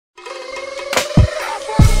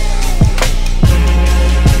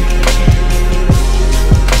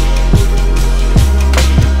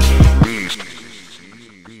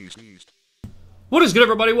What is good,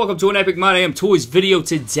 everybody? Welcome to an epic My Damn Toys video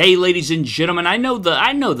today, ladies and gentlemen. I know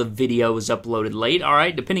the video is uploaded late. All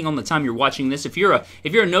right, depending on the time you're watching this. If you're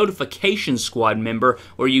a notification squad member,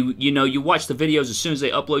 or you watch the videos as soon as they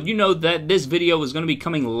upload, you know that this video is going to be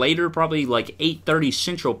coming later, probably like 8:30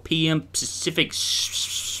 Central PM Pacific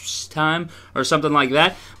time or something like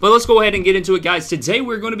that. But let's go ahead and get into it, guys. Today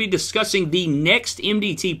we're going to be discussing the next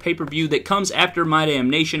MDT pay-per-view that comes after My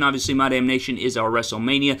Damnation. Obviously, My Damnation is our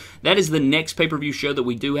WrestleMania. That is the next pay-per-view show that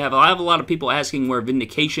we do have. I have a lot of people asking where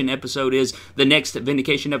Vindication episode is. The next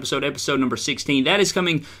Vindication episode number 16. That is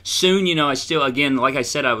coming soon. You know, I still, again, like I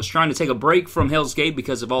said, I was trying to take a break from Hell's Gate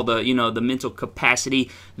because of all the, the mental capacity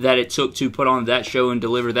that it took to put on that show and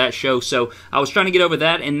deliver that show. So I was trying to get over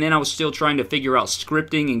that, and then I was still trying to figure out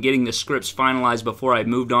scripting and getting the scripts finalized before I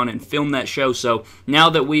moved on and filmed that show. So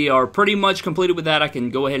now that we are pretty much completed with that, I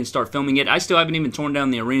can go ahead and start filming it. I still haven't even torn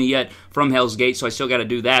down the arena yet from Hell's Gate, so I still got to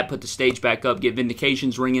do that, put the stage back up, get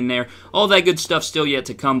Vindication's ring in there, all that good stuff still yet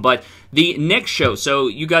to come. But the next show, so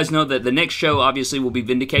you guys know that the next show obviously will be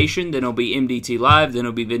Vindication, then it'll be MDT Live, then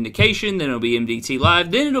it'll be Vindication, then it'll be MDT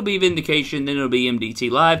Live, then it'll be Vindication, then it'll be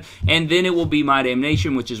MDT Live, and then it will be My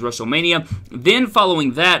Damnation, which is WrestleMania. Then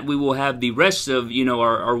following that, we will have the rest of,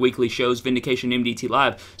 our weekly shows, Vindication, MDT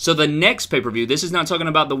Live. So the next pay-per-view, this is not talking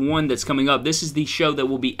about the one that's coming up, this is the show that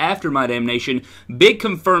will be after My Damnation. Big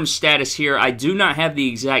confirmed status here. I do not have the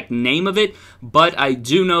exact name of it, but I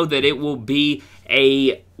do know that it will be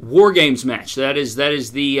a War Games match. That is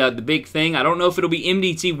the big thing. I don't know if it'll be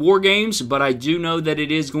MDT War Games, but I do know that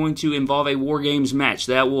it is going to involve a War Games match.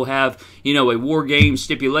 That will have, a War Games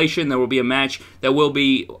stipulation. There will be a match that will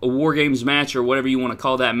be a War Games match, or whatever you want to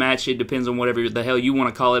call that match. It depends on whatever the hell you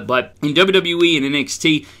want to call it. But in WWE and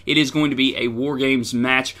NXT, it is going to be a War Games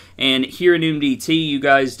match. And here in MDT, you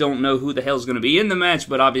guys don't know who the hell is going to be in the match,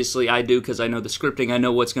 but obviously I do, because I know the scripting. I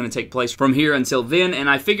know what's going to take place from here until then. And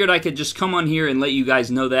I figured I could just come on here and let you guys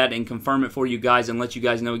know that and confirm it for you guys and let you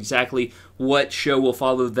guys know exactly what show will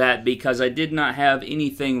follow that, because I did not have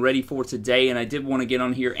anything ready for today, and I did want to get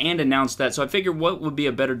on here and announce that. So I figured what would be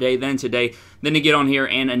a better day than today than to get on here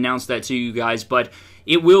and announce that to you guys. But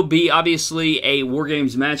it will be, obviously, a War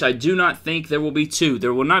Games match. I do not think there will be two.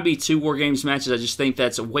 There will not be two War Games matches. I just think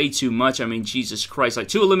that's way too much. I mean, Jesus Christ. Like,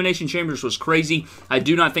 2 Elimination Chambers was crazy. I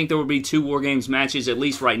do not think there will be 2 War Games matches, at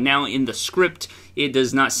least right now in the script. It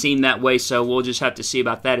does not seem that way, so we'll just have to see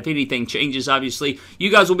about that. If anything changes, obviously, you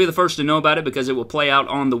guys will be the first to know about it, because it will play out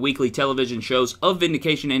on the weekly television shows of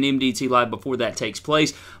Vindication and MDT Live before that takes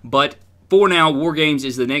place. But for now, War Games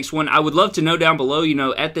is the next one. I would love to know down below,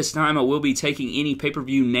 at this time I will be taking any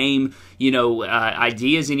pay-per-view name,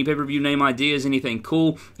 ideas, any pay-per-view name ideas, anything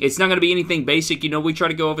cool. It's not going to be anything basic. We try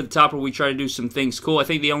to go over the top, or we try to do some things cool. I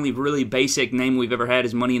think the only really basic name we've ever had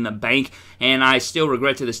is Money in the Bank, and I still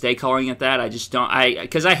regret to this day calling it that. I just don't,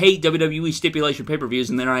 because I hate WWE stipulation pay-per-views,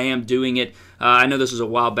 and then I am doing it. I know this was a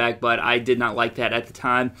while back, but I did not like that at the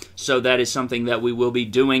time, so that is something that we will be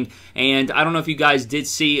doing. And I don't know if you guys did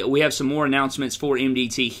see, we have some more announcements for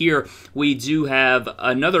MDT here. We do have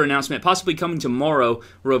another announcement possibly coming tomorrow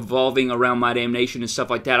revolving around My Damnation and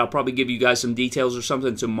stuff like that. I'll probably give you guys some details or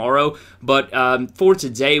something tomorrow, but for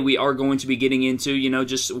today we are going to be getting into,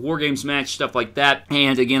 just War Games match, stuff like that.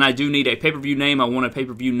 And again, I do need a pay-per-view name. I want a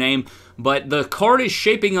pay-per-view name. But the card is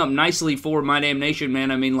shaping up nicely for My Damnation,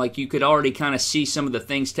 man. I mean, like, you could already kind of see some of the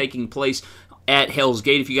things taking place at Hell's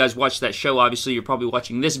Gate. If you guys watched that show, obviously you're probably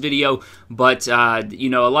watching this video, but a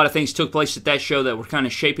lot of things took place at that show that we're kind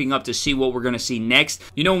of shaping up to see what we're going to see next.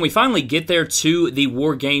 When we finally get there to the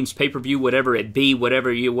War Games pay-per-view, whatever it be,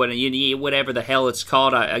 whatever the hell it's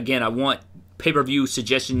called, I want pay-per-view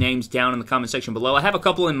suggestion names down in the comment section below. I have a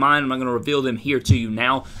couple in mind. I'm not going to reveal them here to you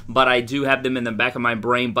now, but I do have them in the back of my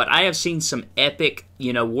brain. But I have seen some epic,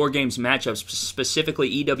 War Games matchups,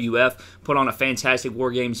 specifically EWF put on a fantastic War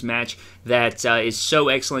Games match that is so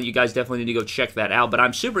excellent. You guys definitely need to go check that out. But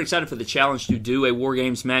I'm super excited for the challenge to do a War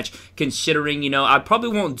Games match, considering, I probably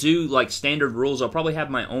won't do, like, standard rules. I'll probably have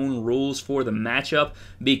my own rules for the matchup,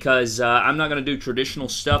 because I'm not going to do traditional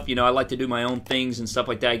stuff. I like to do my own things and stuff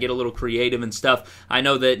like that. I get a little creative and stuff. I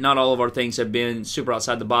know that not all of our things have been super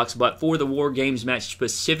outside the box, but for the War Games match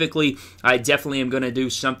specifically, I definitely am going to do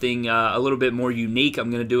something a little bit more unique. I'm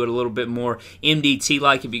going to do it a little bit more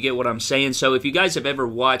MDT-like, if you get what I'm saying. So if you guys have ever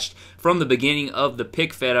watched from the beginning of the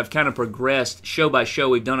Pic-Fed, I've kind of progressed show by show.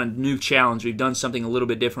 We've done a new challenge. We've done something a little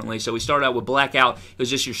bit differently. So we started out with Blackout. It was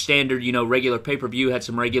just your standard, regular pay-per-view. Had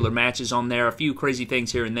some regular matches on there, a few crazy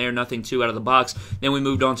things here and there, nothing too out of the box. Then we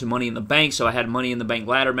moved on to Money in the Bank. So I had a Money in the Bank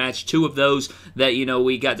ladder match, 2 of those. shows that, you know,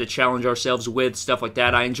 we got to challenge ourselves with, stuff like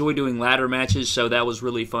that. I enjoy doing ladder matches, so that was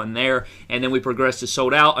really fun there. And then we progressed to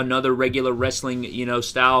Sold Out, another regular wrestling, you know,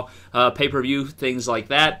 style pay-per-view, things like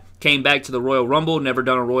that. Came back to the Royal Rumble, never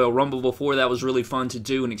done a Royal Rumble before. That was really fun to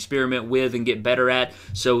do and experiment with and get better at.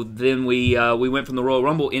 So then we went from the Royal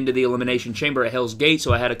Rumble into the Elimination Chamber at Hell's Gate,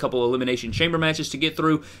 so I had a couple Elimination Chamber matches to get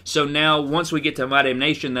through. So now, once we get to My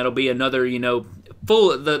Damnation, that'll be another, you know,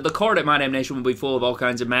 the card at My Damnation will be full of all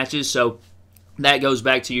kinds of matches, so that goes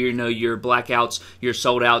back to your, you know, your blackouts, your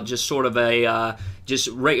Sold Out, just sort of a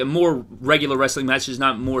more regular wrestling matches,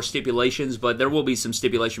 not more stipulations, but there will be some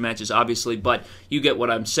stipulation matches, obviously, but you get what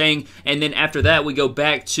I'm saying. And then after that, we go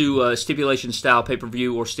back to stipulation style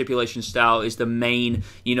pay-per-view, or stipulation style is the main,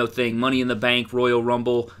 you know, thing. Money in the Bank, Royal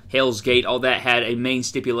Rumble, Hell's Gate, all that had a main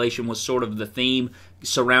stipulation, was sort of the theme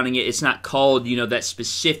surrounding it. It's not called, you know, that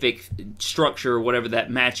specific structure or whatever that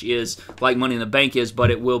match is, like Money in the Bank is, but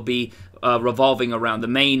it will be revolving around the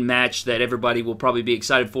main match that everybody will probably be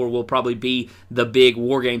excited for. Will probably be the big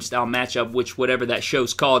War Game style matchup, which whatever that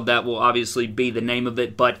show's called, that will obviously be the name of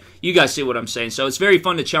it, but you guys see what I'm saying. So it's very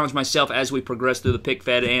fun to challenge myself as we progress through the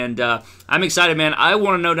Pic-Fed, and I'm excited, man. I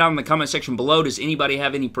want to know down in the comment section below, does anybody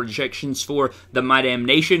have any projections for the My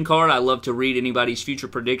Damnation card? I love to read anybody's future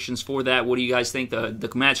predictions for that. What do you guys think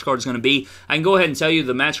the match card is going to be? I can go ahead and tell you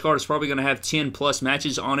the match card is probably going to have 10 plus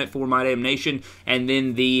matches on it for My Damnation, and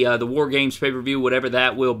then the War Games pay-per-view, whatever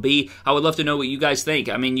that will be. I would love to know what you guys think.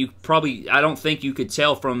 I mean, I don't think you could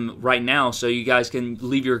tell from right now, so you guys can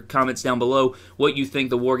leave your comments down below what you think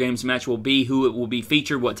the War Games match will be, who it will be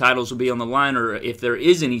featured, what titles will be on the line, or if there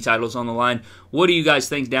is any titles on the line. What do you guys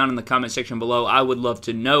think down in the comment section below? I would love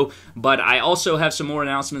to know. But I also have some more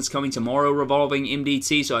announcements coming tomorrow revolving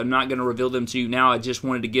MDT, so I'm not going to reveal them to you now. I just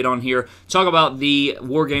wanted to get on here, talk about the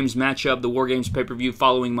War Games matchup, the War Games pay-per-view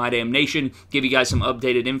following My Damnation, give you guys some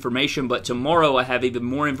updated information. But tomorrow I have even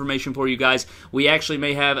more information for you guys. We actually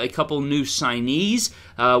may have a couple new signees,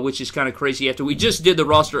 which is kind of crazy. After we just did the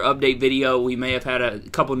roster update video, we may have had a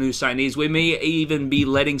couple new signees. We may even be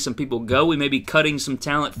letting some people go. We may be cutting some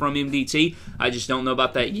talent from MDT. I just don't know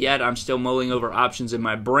about that yet. I'm still mulling over options in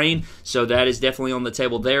my brain, so that is definitely on the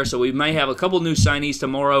table there. So we may have a couple new signees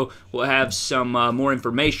tomorrow. We'll have some more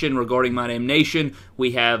information regarding My Damnation.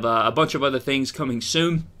 We have a bunch of other things coming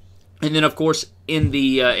soon. And then, of course, in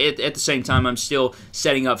the at the same time, I'm still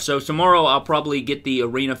setting up. So tomorrow, I'll probably get the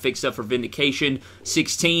arena fixed up for Vindication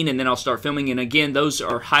 16, and then I'll start filming. And again, those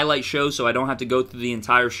are highlight shows, so I don't have to go through the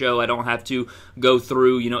entire show. I don't have to go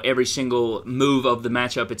through, you know, every single move of the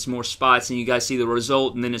matchup. It's more spots, and you guys see the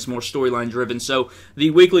result, and then it's more storyline driven. So the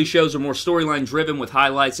weekly shows are more storyline driven with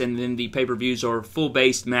highlights, and then the pay-per-views are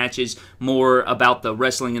full-based matches, more about the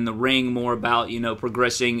wrestling in the ring, more about, you know,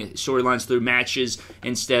 progressing storylines through matches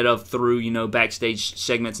instead of through, you know, backstage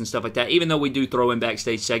segments and stuff like that. Even though we do throw in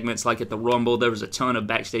backstage segments, like at the Rumble, there was a ton of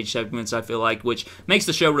backstage segments, I feel like, which makes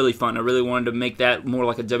the show really fun. I really wanted to make that more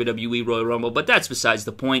like a WWE Royal Rumble, but that's besides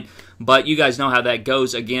the point. But you guys know how that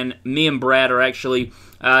goes. Again, me and Brad are actually,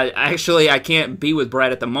 I can't be with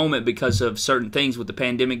Brad at the moment because of certain things with the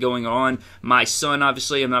pandemic going on. My son,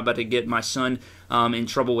 obviously, I'm not about to get my son in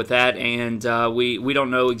trouble with that, and we don't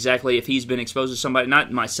know exactly if he's been exposed to somebody,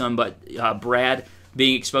 not my son, but Brad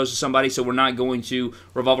being exposed to somebody, so we're not going to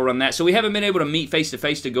revolve around that. So we haven't been able to meet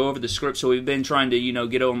face-to-face to go over the script, so we've been trying to, you know,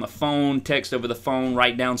 get on the phone, text over the phone,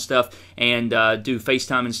 write down stuff, and do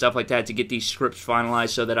FaceTime and stuff like that to get these scripts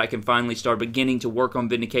finalized so that I can finally start beginning to work on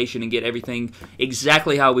Vindication and get everything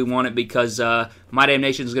exactly how we want it, because My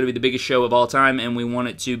Damnation is going to be the biggest show of all time, and we want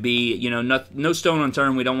it to be, you know, no stone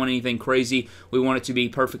unturned. We don't want anything crazy. We want it to be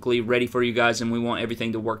perfectly ready for you guys, and we want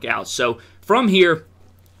everything to work out. So from here,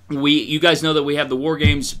 you guys know that we have the War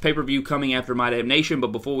Games pay-per-view coming after My Damnation, but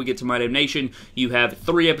before we get to My Damnation, you have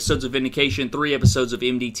 3 episodes of Vindication, 3 episodes of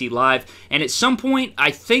MDT Live, and at some point,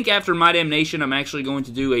 I think after My Damnation, I'm actually going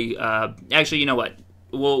to do a, actually, you know what,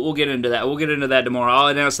 we'll get into that. We'll get into that tomorrow. I'll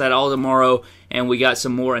announce that all tomorrow, and we got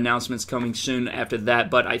some more announcements coming soon after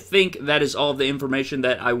that, but I think that is all of the information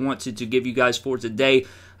that I wanted to give you guys for today.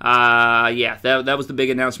 Yeah, that was the big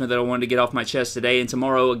announcement that I wanted to get off my chest today. And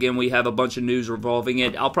tomorrow, again, we have a bunch of news revolving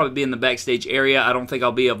it. I'll probably be in the backstage area. I don't think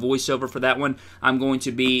I'll be a voiceover for that one. I'm going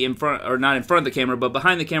to be in front, or not in front of the camera, but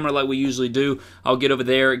behind the camera like we usually do. I'll get over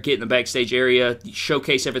there, get in the backstage area,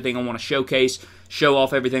 showcase everything I want to showcase, show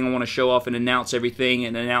off everything I want to show off, and announce everything,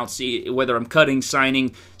 and announce whether I'm cutting,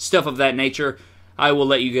 signing, stuff of that nature. I will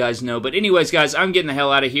let you guys know. But anyways, guys, I'm getting the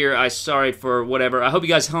hell out of here. I'm sorry for whatever. I hope you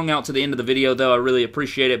guys hung out to the end of the video, though. I really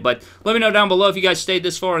appreciate it. But let me know down below if you guys stayed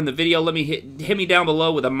this far in the video. Let me hit me down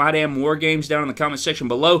below with a My Damn War Games down in the comment section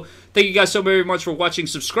below. Thank you guys so very much for watching.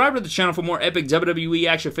 Subscribe to the channel for more epic WWE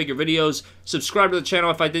action figure videos. Subscribe to the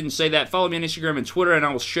channel if I didn't say that. Follow me on Instagram and Twitter, and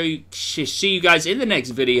I will see you guys in the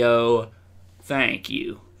next video. Thank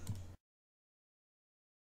you.